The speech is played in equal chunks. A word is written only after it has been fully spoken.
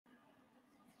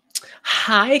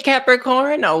Hi,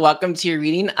 Capricorn. Welcome to your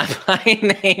reading.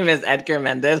 My name is Edgar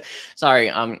Mendez. Sorry,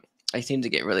 I seem to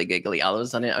get really giggly all of a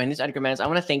sudden. My name is Edgar Mendez. I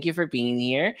want to thank you for being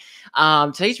here.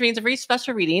 Today's reading is a very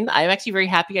special reading. I'm actually very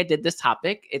happy I did this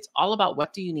topic. It's all about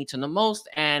what do you need to know most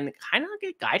and kind of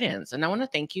get guidance. And I want to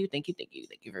thank you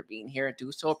for being here. I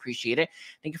do so appreciate it.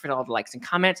 Thank you for all the likes and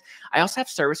comments. I also have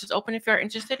services open if you're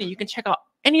interested, and you can check out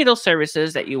any of those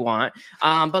services that you want.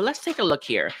 But let's take a look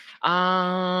here.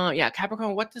 Yeah,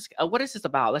 Capricorn, what is this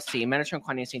about? Let's see. Metatron,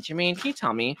 Quantity, Saint Germain. Can you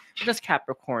tell me what does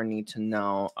Capricorn need to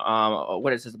know?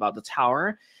 What is this about? The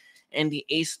Tower and the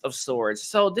Ace of Swords.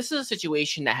 So this is a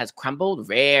situation that has crumbled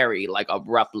very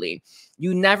abruptly.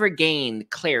 You never gain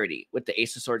clarity with the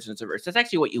Ace of Swords in reverse. That's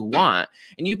actually what you want.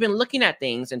 And you've been looking at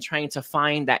things and trying to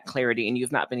find that clarity, and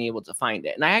you've not been able to find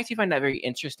it. And I actually find that very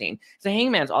interesting. The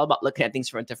Hangman's all about looking at things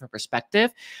from a different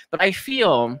perspective. But I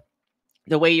feel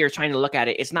the way you're trying to look at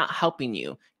it is not helping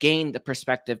you gain the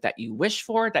perspective that you wish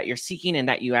for, that you're seeking, and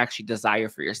that you actually desire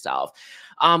for yourself.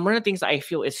 One of the things I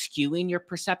feel is skewing your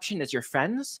perception is your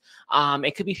friends.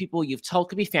 It could be people you've told,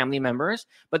 could be family members,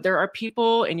 but there are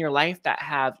people in your life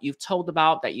that you've told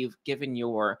about, that you've given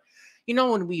your,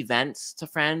 when we vent to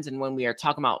friends and when we are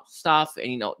talking about stuff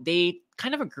and, they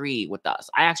kind of agree with us.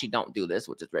 I actually don't do this,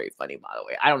 which is very funny, by the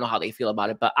way. I don't know how they feel about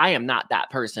it, but I am not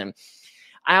that person.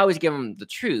 I always give them the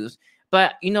truth.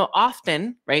 But,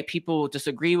 often, right, people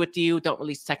disagree with you, don't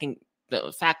really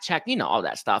fact check, all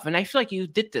that stuff. And I feel like you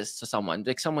did this to someone,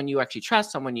 like someone you actually trust,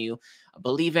 someone you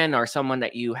believe in, or someone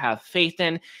that you have faith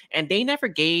in, and they never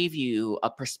gave you a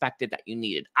perspective that you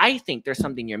needed. I think there's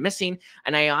something you're missing.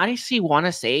 And I honestly want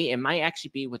to say it might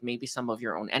actually be with maybe some of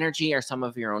your own energy or some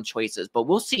of your own choices, but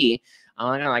we'll see.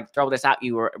 I'm not gonna throw this at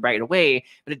you right away,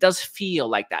 but it does feel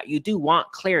like that. You do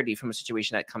want clarity from a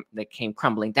situation that came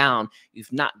crumbling down.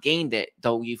 You've not gained it,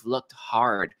 though you've looked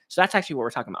hard. So that's actually what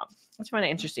we're talking about. That's kind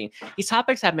of interesting. These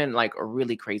topics have been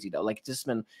really crazy though. Just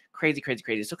been crazy.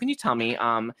 So can you tell me,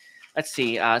 let's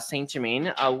see, Saint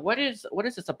Germain, what is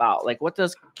this about? What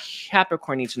does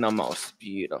Capricorn need to know most?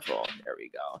 Beautiful. There we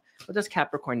go. What does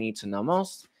Capricorn need to know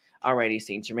most? Alrighty,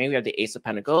 Saint Germain, we have the Ace of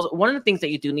Pentacles. One of the things that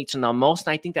you do need to know most,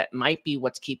 and I think that might be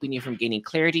what's keeping you from gaining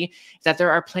clarity, is that there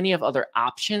are plenty of other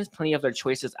options, plenty of other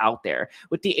choices out there.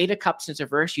 With the Eight of Cups in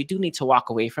reverse, you do need to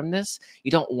walk away from this. You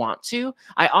don't want to.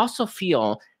 I also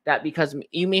feel that because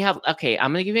you may have, okay,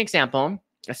 I'm going to give you an example.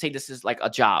 Let's say this is like a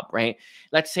job, right?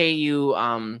 Let's say you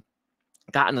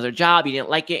got another job, you didn't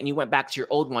like it, and you went back to your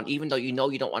old one, even though you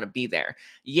don't want to be there.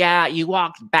 Yeah, you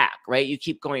walked back, right? You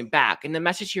keep going back. And the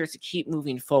message here is to keep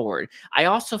moving forward. I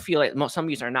also feel like some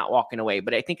of you are not walking away,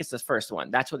 but I think it's the first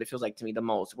one. That's what it feels like to me the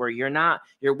most, where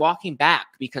you're walking back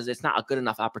because it's not a good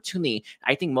enough opportunity.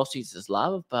 I think most of you is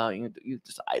love, but you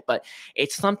decide. But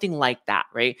it's something like that,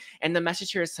 right? And the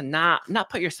message here is to not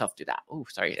put yourself through that. Oh,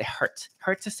 sorry, it hurts.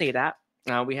 Hurt to say that.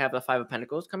 We have the Five of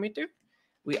Pentacles coming through.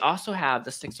 We also have the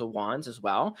Six of Wands as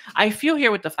well. I feel here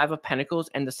with the Five of Pentacles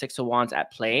and the Six of Wands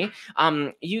at play,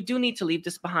 you do need to leave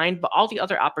this behind, but all the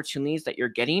other opportunities that you're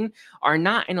getting are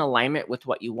not in alignment with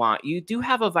what you want. You do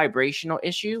have a vibrational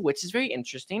issue, which is very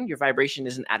interesting. Your vibration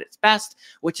isn't at its best,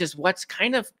 which is what's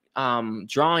kind of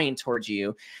drawing towards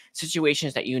you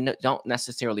situations that you don't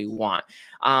necessarily want.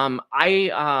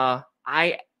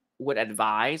 I would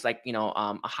advise a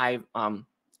high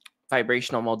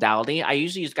vibrational modality. I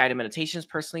usually use guided meditations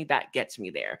personally. That gets me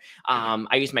there.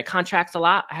 I use my contracts a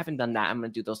lot. I haven't done that. I'm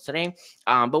going to do those today.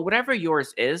 But whatever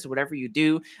yours is, whatever you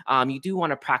do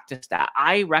want to practice that.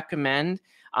 I recommend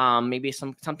maybe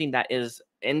something that is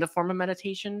in the form of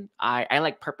meditation. I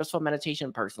like purposeful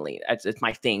meditation personally. It's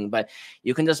my thing, but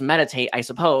you can just meditate, I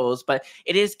suppose. But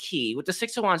it is key. With the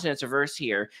Six of Wands in its reverse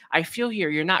here, I feel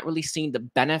here you're not really seeing the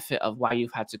benefit of why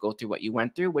you've had to go through what you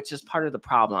went through, which is part of the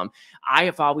problem. I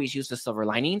have always used the silver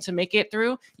lining to make it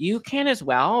through. You can as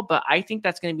well, but I think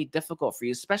that's going to be difficult for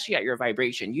you, especially at your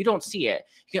vibration. You don't see it.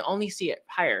 You can only see it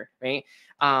higher, right?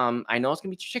 I know it's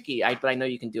going to be tricky, but I know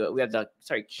you can do it. We have the,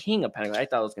 King of Pentacles. I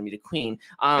thought it was going to be the Queen.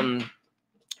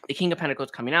 The King of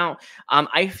Pentacles coming out.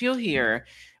 I feel here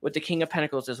with the King of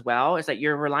Pentacles as well is that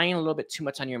you're relying a little bit too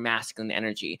much on your masculine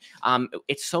energy.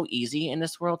 It's so easy in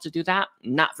this world to do that.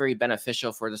 Not very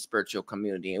beneficial for the spiritual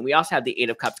community. And we also have the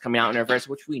Eight of Cups coming out in reverse,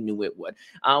 which we knew it would.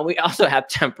 We also have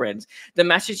Temperance. The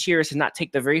message here is to not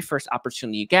take the very first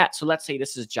opportunity you get. So let's say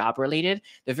this is job related.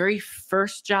 The very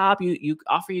first job you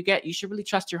get, you should really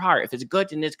trust your heart. If it's good,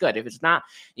 then it's good. If it's not,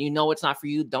 it's not for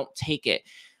you, don't take it.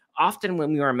 Often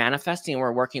when we are manifesting and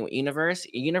we're working with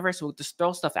universe will just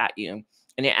throw stuff at you.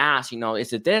 and it asks, you know,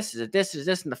 is it this? Is it this? Is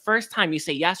this? And the first time you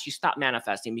say yes, you stop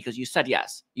manifesting because you said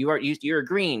yes. You're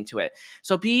agreeing to it.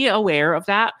 So be aware of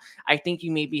that. I think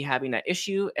you may be having that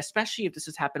issue, especially if this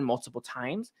has happened multiple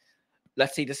times.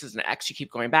 Let's say this is an ex you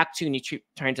keep going back to and you keep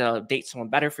trying to date someone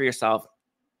better for yourself.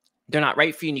 They're not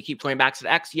right for you and you keep going back to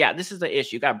the ex. Yeah, this is the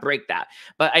issue. You got to break that.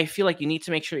 But I feel like you need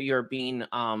to make sure you're being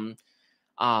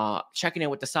checking in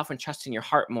with the self and trusting your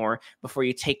heart more before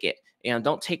you take it. And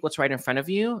don't take what's right in front of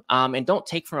you, and don't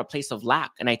take from a place of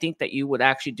lack. And I think that you would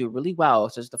actually do really well.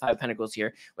 So there's the 5 of Pentacles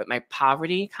here with my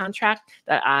poverty contract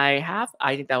that I have.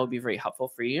 I think that would be very helpful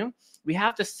for you. We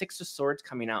have the 6 of Swords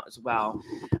coming out as well,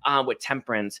 with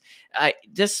Temperance.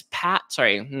 This path,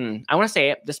 I want to say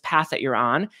it, this path that you're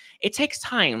on, it takes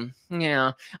time.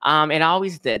 Yeah, it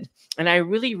always did. And I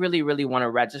really, really, really want to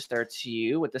register to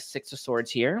you with the 6 of Swords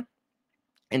here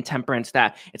and Temperance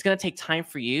that it's going to take time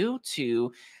for you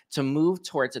to move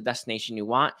towards a destination you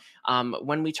want.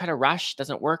 When we try to rush,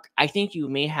 doesn't work. I think you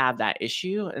may have that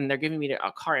issue, and they're giving me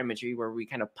a car imagery where we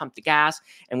kind of pump the gas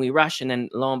and we rush, and then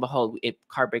lo and behold,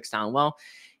 car breaks down. Well,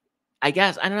 I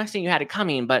guess I'm not saying you had it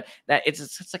coming, but that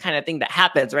it's the kind of thing that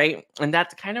happens, right? And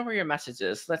that's kind of where your message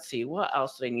is. Let's see, what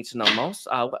else do they need to know most?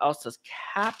 What else does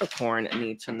Capricorn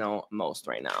need to know most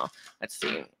right now? Let's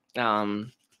see.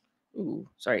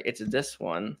 It's this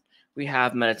one. We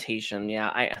have meditation. Yeah,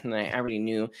 I already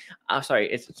knew. I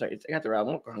got the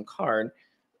wrong card.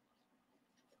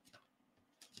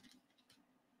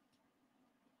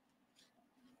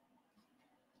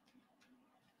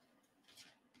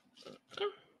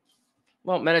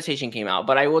 Well, meditation came out,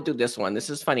 but I will do this one. This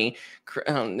is funny.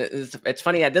 It's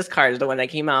funny that this card is the one that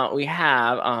came out. We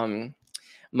have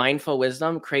mindful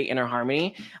wisdom, create inner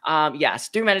harmony. Yes,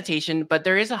 through meditation, but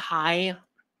there is a high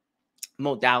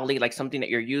modality, like something that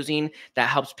you're using that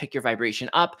helps pick your vibration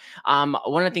up.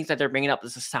 One of the things that they're bringing up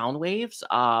is the sound waves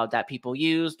that people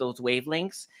use, those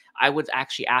wavelengths. I would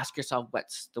actually ask yourself,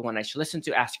 what's the one I should listen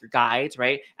to? Ask your guides,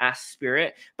 right? Ask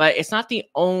spirit. But it's not the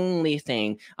only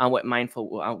thing with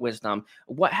mindful wisdom.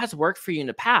 What has worked for you in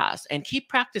the past? And keep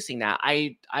practicing that.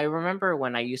 I remember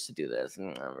when I used to do this,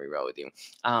 and I'll reroll with you.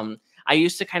 I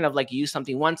used to kind of like use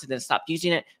something once and then stop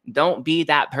using it. Don't be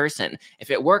that person.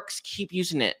 If it works, keep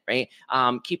using it, right?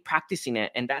 Keep practicing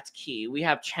it. And that's key. We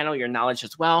have channel your knowledge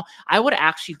as well. I would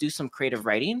actually do some creative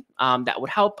writing that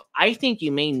would help. I think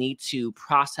you may need to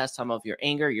process some of your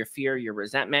anger, your fear, your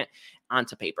resentment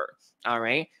onto paper. All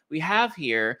right. We have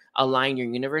here align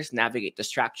your universe, navigate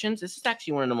distractions. This is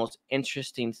actually one of the most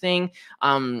interesting thing.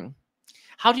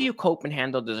 How do you cope and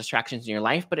handle the distractions in your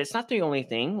life? But it's not the only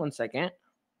thing. One second.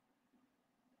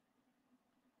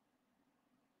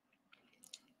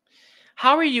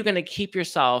 How are you going to keep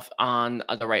yourself on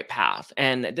the right path?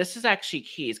 And this is actually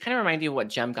key. It's kind of reminding you of what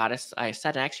Gem Goddess I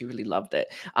said. I actually really loved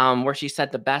it, where she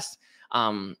said the best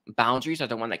boundaries are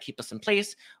the one that keep us in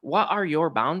place. What are your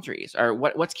boundaries, or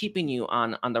what's keeping you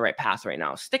on the right path right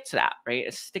now? Stick to that,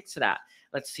 right? Stick to that.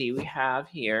 Let's see, we have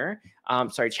here,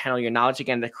 channel your knowledge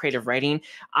again, the creative writing.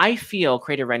 I feel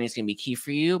creative writing is going to be key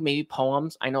for you. Maybe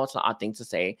poems. I know it's an odd thing to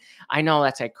say. I know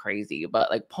that's like crazy,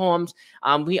 but like poems,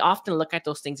 we often look at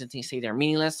those things and say they're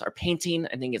meaningless. Or painting,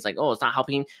 I think it's like, oh, it's not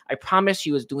helping. I promise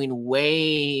you, it's doing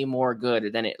way more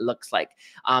good than it looks like.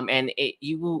 And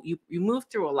you move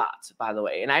through a lot, by the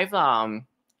way. And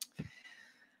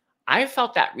I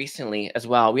felt that recently as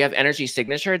well. We have energy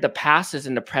signature. The past is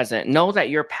in the present. Know that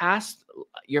your past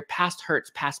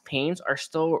hurts, past pains are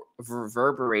still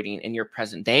reverberating in your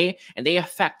present day, and they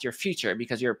affect your future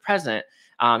because your present,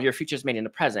 your future is made in the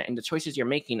present, and the choices you're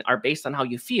making are based on how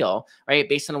you feel, right?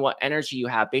 Based on what energy you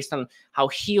have, based on how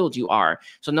healed you are.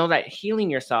 So know that healing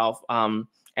yourself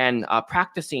and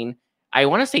practicing, I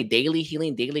want to say daily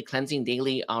healing, daily cleansing,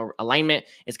 daily alignment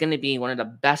is going to be one of the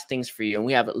best things for you. And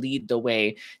we have lead the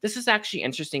way. This is actually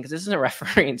interesting because this isn't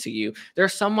referring to you.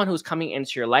 There's someone who's coming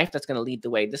into your life that's going to lead the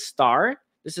way. This star,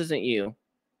 this isn't you.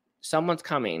 Someone's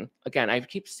coming. Again, I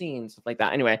keep seeing stuff like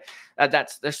that. Anyway,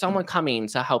 there's someone coming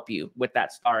to help you with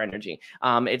that star energy.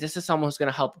 This is someone who's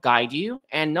going to help guide you,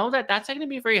 and know that that's going to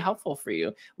be very helpful for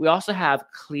you. We also have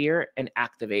clear and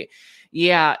activate.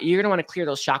 Yeah, you're going to want to clear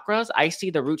those chakras. I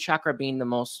see the root chakra being the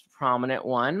most prominent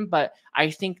one, but I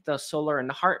think the solar and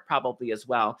the heart probably as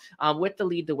well. With the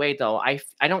lead the way though, I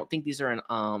don't think these are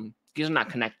these are not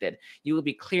connected. You will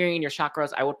be clearing your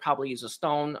chakras. I would probably use a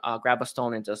stone, grab a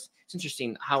stone, and just, it's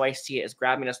interesting how I see it is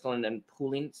grabbing a stone and then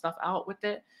pulling stuff out with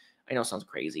it. I know it sounds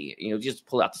crazy, just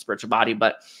pull out the spiritual body,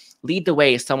 but lead the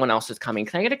way. Someone else is coming.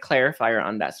 Can I get a clarifier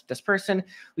on this person?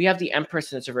 We have the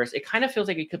Empress in its reverse. It kind of feels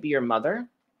like it could be your mother,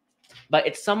 but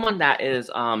it's someone that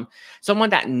is someone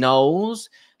that knows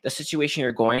the situation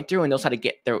you're going through and knows how to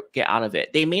get out of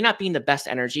it. They may not be in the best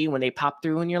energy when they pop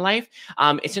through in your life.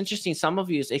 It's interesting. Some of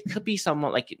you, it could be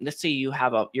someone like, let's say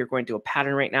you're going through a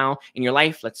pattern right now in your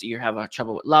life. Let's say you have a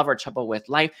trouble with love or trouble with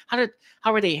life. How did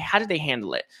they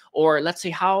handle it? Or let's say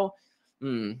how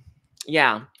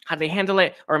they handle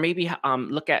it, or maybe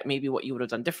look at maybe what you would have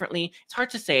done differently. It's hard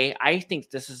to say. I think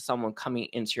this is someone coming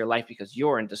into your life because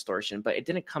you're in distortion, but it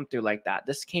didn't come through like that.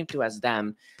 This came through as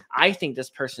them. I think this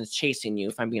person's chasing you,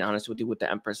 if I'm being honest with you, with the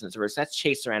Empress in reverse. That's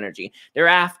chaser energy. They're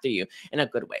after you in a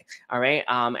good way. All right.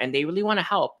 And they really want to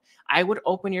help. I would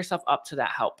open yourself up to that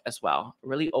help as well.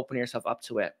 Really open yourself up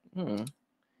to it.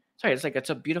 Sorry, it's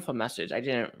a beautiful message. I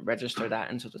didn't register that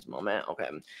until this moment. Okay,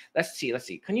 let's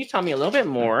see. Can you tell me a little bit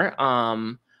more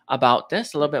about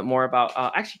this? A little bit more about,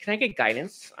 actually, can I get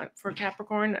guidance for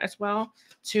Capricorn as well,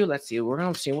 too? Let's see. We're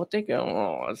going to see what they go.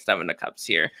 Oh, 7 of Cups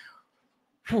here.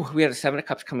 Whew, we have the 7 of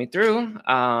Cups coming through.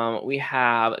 We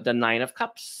have the 9 of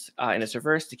Cups in its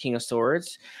reverse, the King of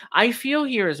Swords. I feel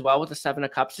here as well with the 7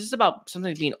 of Cups, this is about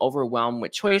something being overwhelmed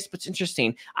with choice, but it's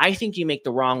interesting. I think you make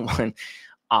the wrong one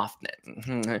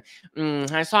often.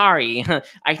 I'm sorry.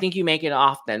 I think you make it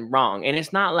often wrong. And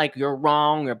it's not like you're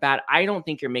wrong or bad. I don't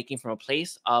think you're making from a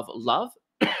place of love,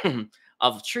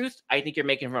 of truth. I think you're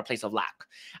making from a place of lack.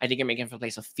 I think you're making from a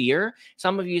place of fear.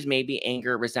 Some of you may be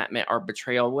anger, resentment, or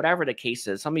betrayal, whatever the case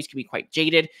is. Some of you can be quite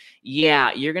jaded.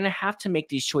 Yeah, you're going to have to make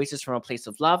these choices from a place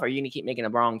of love, or you're going to keep making a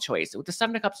wrong choice. With the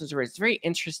 7 of Cups in reverse, it's very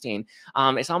interesting.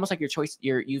 It's almost like your choice,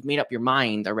 you've made up your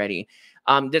mind already.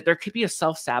 There could be a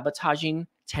self-sabotaging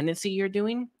tendency you're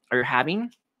doing or you're having.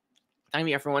 Not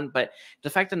me, everyone, but the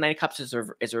fact that 9 of Cups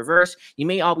is reversed, you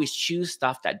may always choose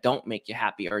stuff that don't make you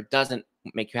happy or doesn't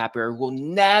make you happy or will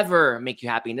never make you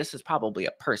happy. And this is probably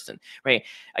a person, right?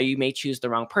 You may choose the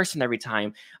wrong person every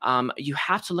time. You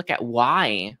have to look at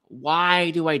why.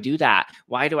 Why do I do that?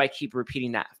 Why do I keep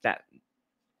repeating that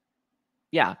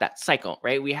cycle,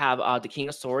 right? We have the King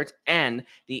of Swords and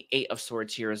the 8 of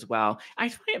Swords here as well. I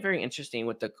find it very interesting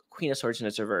with the Queen of Swords in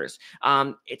its reverse.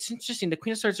 It's interesting. The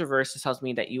Queen of Swords reverse, this tells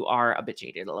me that you are a bit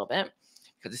jaded a little bit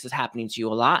because this is happening to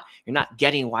you a lot. You're not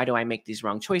getting why do I make these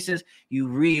wrong choices? You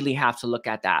really have to look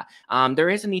at that. There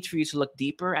is a need for you to look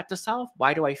deeper at the self.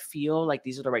 Why do I feel like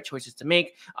these are the right choices to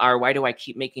make? Or why do I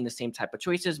keep making the same type of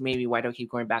choices? Maybe why do I keep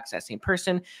going back to that same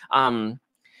person?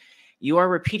 You are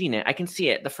repeating it. I can see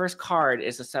it. The first card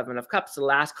is the 7 of Cups. The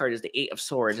last card is the 8 of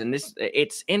Swords. And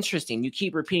it's interesting. You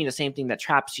keep repeating the same thing that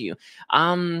traps you.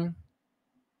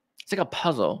 It's like a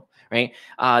puzzle, right?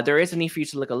 There is a need for you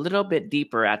to look a little bit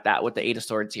deeper at that with the 8 of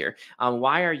Swords here.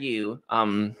 Why are you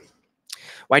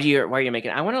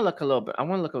making it? I want to look a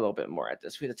little bit more at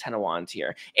this. We have the 10 of Wands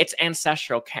here. It's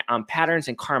ancestral patterns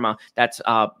and karma. That's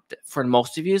for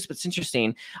most of you, but it's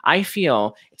interesting. I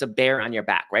feel it's a bear on your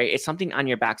back, right? It's something on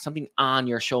your back, something on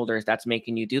your shoulders that's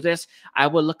making you do this. I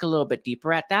will look a little bit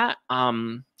deeper at that.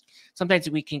 Sometimes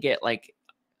we can get like,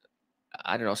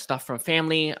 I don't know, stuff from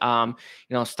family,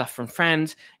 stuff from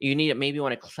friends. You need to maybe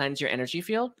want to cleanse your energy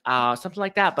field, something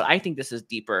like that. But I think this is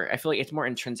deeper. I feel like it's more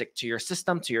intrinsic to your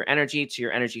system, to your energy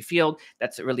field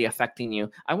that's really affecting you.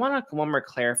 I want one more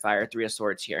clarifier, 3 of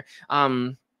Swords here.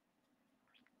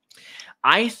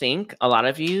 I think a lot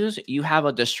of you have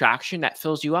a distraction that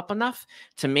fills you up enough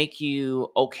to make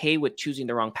you okay with choosing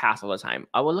the wrong path all the time.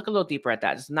 I will look a little deeper at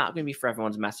that. It's not going to be for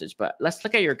everyone's message, but let's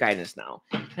look at your guidance now.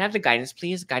 Can I have the guidance,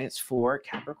 please? Guidance for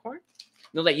Capricorn.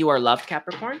 Know that you are loved,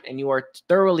 Capricorn, and you are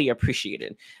thoroughly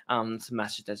appreciated. It's a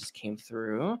message that just came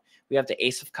through. We have the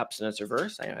Ace of Cups in its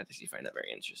reverse. I actually find that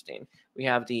very interesting. We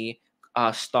have the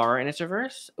Star in its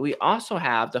reverse. We also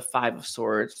have the 5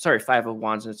 of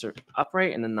Wands in its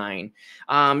upright, and the 9.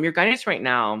 Your guidance right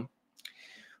now.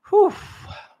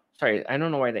 Sorry, I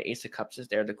don't know why the Ace of Cups is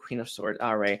there. The Queen of Swords.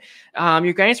 All right.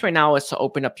 Your guidance right now is to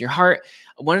open up your heart.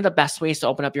 One of the best ways to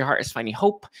open up your heart is finding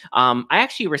hope. I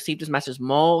actually received this message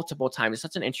multiple times. It's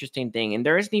such an interesting thing, and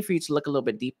there is need for you to look a little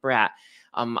bit deeper at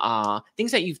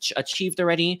things that you've achieved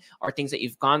already or things that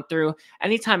you've gone through.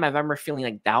 Anytime I've ever feeling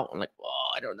like doubt, I'm like,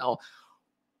 I don't know.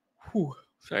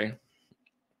 Sorry,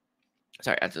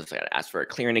 I just gotta ask for a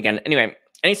clearing again. Anyway,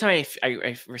 anytime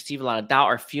I receive a lot of doubt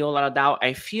or feel a lot of doubt,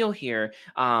 I feel here,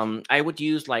 I would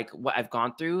use like what I've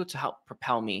gone through to help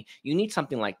propel me. You need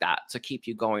something like that to keep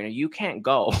you going, or you can't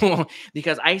go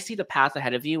because I see the path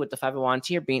ahead of you with the 5 of Wands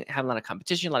here, having a lot of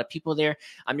competition, a lot of people there.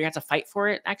 You're gonna have to fight for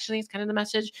it. Actually, it's kind of the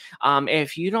message.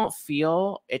 If you don't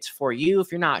feel it's for you,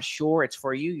 if you're not sure it's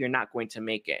for you, you're not going to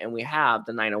make it. And we have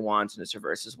the 9 of Wands in its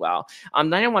reverse as well.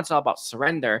 9 of Wands is all about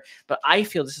surrender, but I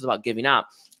feel this is about giving up.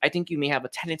 I think you may have a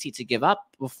tendency to give up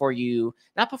before you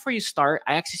start.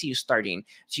 I actually see you starting.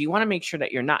 So you want to make sure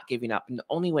that you're not giving up. And the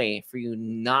only way for you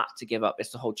not to give up is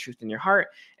to hold truth in your heart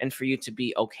and for you to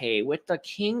be okay. With the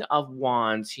King of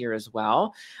Wands here as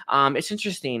well, it's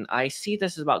interesting. I see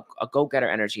this is about a go-getter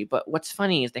energy, but what's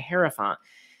funny is the Hierophant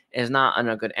is not on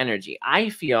a good energy. I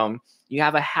feel you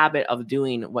have a habit of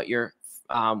doing what your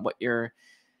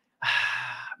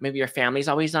maybe your family's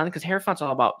always done, because Hierophant's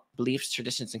all about beliefs,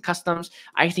 traditions, and customs.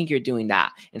 I think you're doing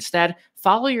that. Instead,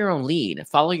 follow your own lead,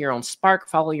 follow your own spark,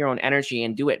 follow your own energy,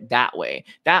 and do it that way.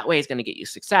 That way is going to get you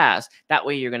success. That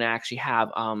way you're going to actually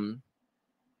have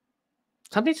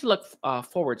something to look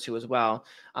forward to as well.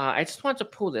 I just want to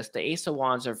pull this. The Ace of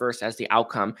Wands reversed as the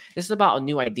outcome. This is about a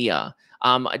new idea.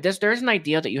 There's an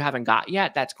idea that you haven't got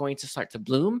yet that's going to start to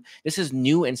bloom. This is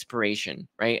new inspiration,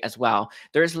 right, as well.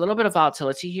 There's a little bit of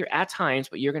volatility here at times,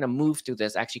 but you're going to move through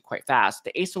this actually quite fast.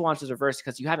 The Ace of Wands is reversed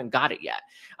because you haven't got it yet.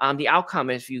 The outcome,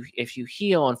 if you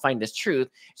heal and find this truth,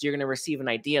 is you're going to receive an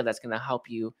idea that's going to help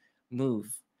you move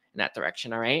in that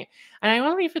direction. All right. And I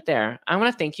want to leave it there. I want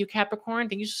to thank you, Capricorn.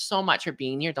 Thank you so much for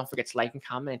being here. Don't forget to like and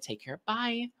comment and take care.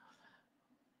 Bye.